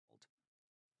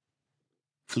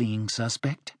fleeing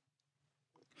suspect?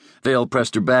 Vale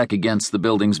pressed her back against the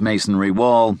building's masonry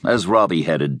wall as Robbie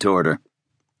headed toward her.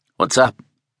 "What's up?"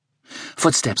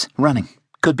 "Footsteps, running.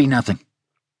 Could be nothing."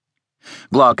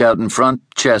 Block out in front,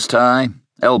 chest high,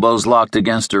 elbows locked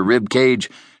against her rib cage,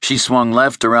 she swung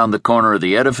left around the corner of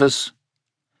the edifice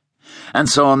and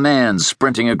saw a man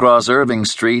sprinting across Irving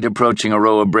Street, approaching a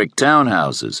row of brick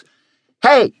townhouses.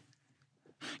 "Hey!"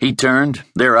 He turned,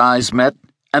 their eyes met,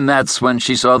 and that's when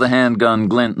she saw the handgun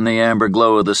glint in the amber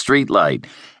glow of the streetlight.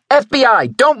 "FBI,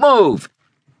 don't move!"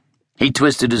 He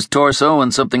twisted his torso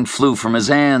and something flew from his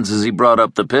hands as he brought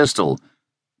up the pistol,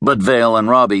 but Vale and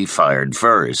Robbie fired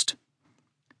first.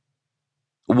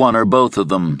 One or both of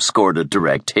them scored a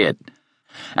direct hit,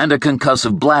 and a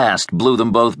concussive blast blew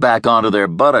them both back onto their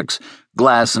buttocks,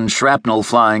 glass and shrapnel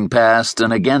flying past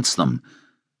and against them.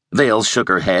 Vale shook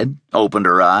her head, opened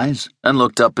her eyes, and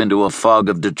looked up into a fog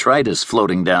of detritus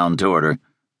floating down toward her.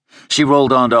 She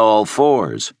rolled onto all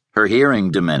fours, her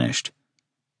hearing diminished.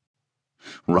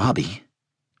 "Robbie."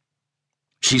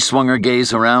 She swung her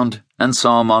gaze around and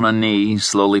saw him on a knee,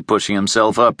 slowly pushing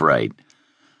himself upright.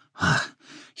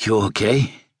 "You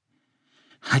okay?"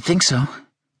 "I think so."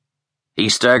 He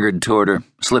staggered toward her,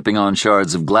 slipping on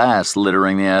shards of glass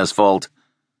littering the asphalt.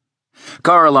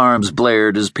 Car alarms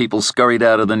blared as people scurried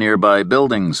out of the nearby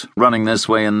buildings, running this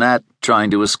way and that, trying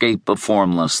to escape a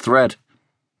formless threat.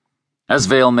 As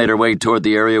Vale made her way toward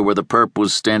the area where the perp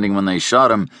was standing when they shot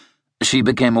him, she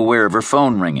became aware of her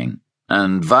phone ringing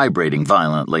and vibrating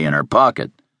violently in her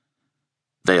pocket.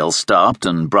 Vale stopped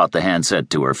and brought the handset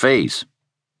to her face.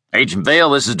 "Agent Vale,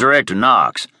 this is Director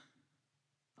Knox."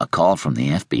 "A call from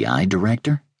the FBI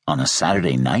director? On a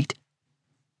Saturday night?"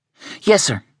 "Yes,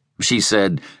 sir," she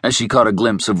said, as she caught a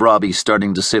glimpse of Robbie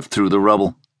starting to sift through the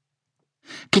rubble.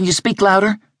 "Can you speak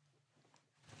louder?"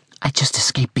 "I just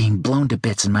escaped being blown to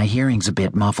bits and my hearing's a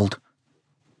bit muffled."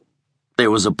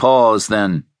 There was a pause,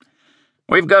 then,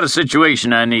 "We've got a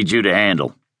situation I need you to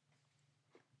handle."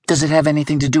 "Does it have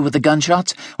anything to do with the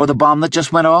gunshots or the bomb that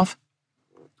just went off?"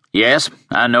 "Yes,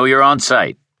 I know you're on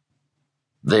site."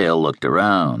 Vale looked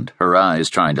around, her eyes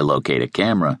trying to locate a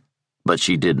camera, but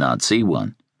she did not see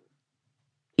one.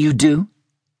 "You do?"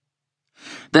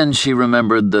 Then she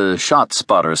remembered the shot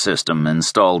spotter system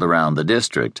installed around the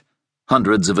district,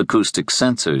 hundreds of acoustic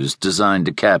sensors designed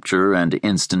to capture and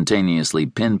instantaneously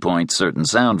pinpoint certain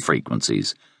sound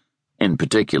frequencies, in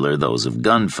particular those of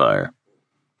gunfire.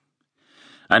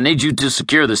 "I need you to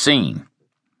secure the scene."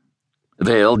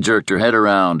 Vale jerked her head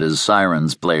around as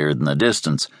sirens blared in the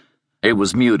distance. It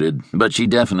was muted, but she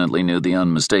definitely knew the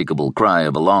unmistakable cry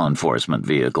of a law enforcement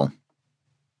vehicle.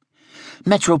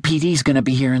 "Metro PD's gonna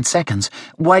be here in seconds.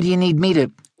 Why do you need me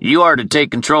to—" "You are to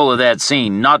take control of that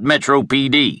scene, not Metro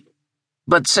PD."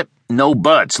 "But no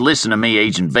buts. Listen to me,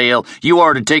 Agent Vale. You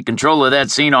are to take control of that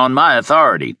scene on my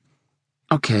authority."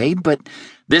 "Okay, but—"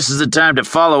 "This is the time to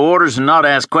follow orders and not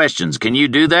ask questions. Can you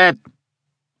do that?"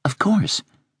 "Of course."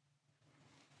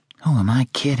 Who am I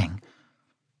kidding?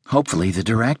 Hopefully the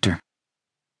director.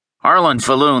 "Harlan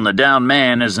Falloon, the downed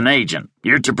man, is an agent.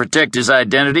 You're to protect his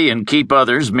identity and keep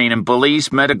others, meaning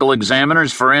police, medical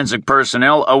examiners, forensic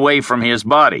personnel, away from his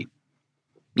body."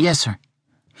 "Yes, sir."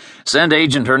 "Send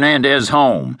Agent Hernandez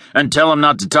home, and tell him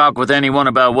not to talk with anyone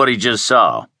about what he just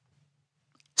saw."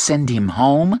 "Send him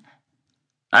home?"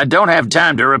 "I don't have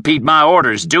time to repeat my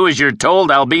orders. Do as you're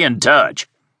told. I'll be in touch."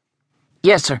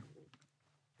 "Yes, sir."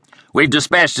 "We've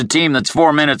dispatched a team that's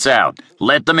 4 minutes out.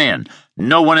 Let them in.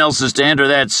 No one else is to enter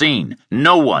that scene.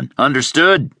 No one.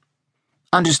 Understood?"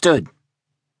 "Understood."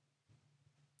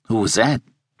 "Who was that?"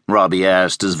 Robbie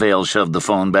asked as Vale shoved the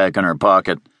phone back in her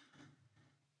pocket.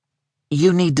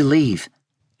 "You need to leave,"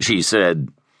 she said,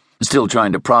 still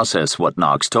trying to process what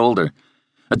Knox told her,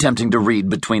 attempting to read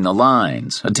between the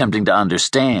lines, attempting to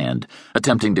understand,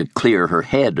 attempting to clear her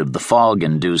head of the fog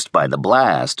induced by the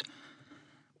blast.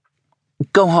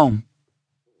 "Go home."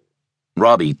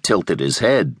 Robbie tilted his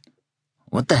head.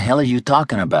 "What the hell are you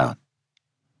talking about?"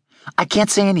 "I can't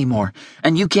say any more,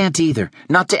 and you can't either.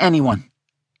 Not to anyone."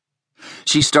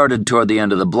 She started toward the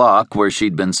end of the block where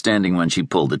she'd been standing when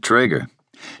she pulled the trigger.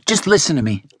 "Just listen to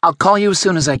me. I'll call you as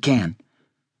soon as I can."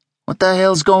 "What the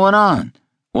hell's going on?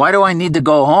 Why do I need to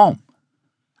go home?"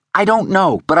 "I don't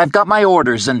know, but I've got my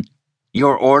orders and—"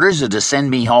 "Your orders are to send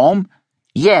me home?"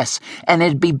 "Yes, and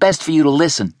it'd be best for you to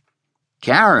listen."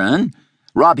 "Karen?"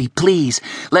 "Robbie, please,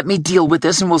 let me deal with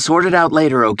this and we'll sort it out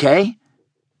later, okay?"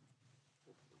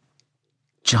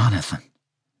 Jonathan.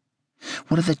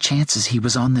 What are the chances he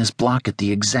was on this block at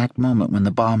the exact moment when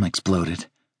the bomb exploded?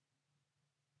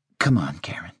 Come on,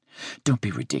 Karen. Don't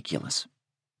be ridiculous.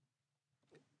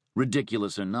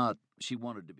 Ridiculous or not, she wanted to be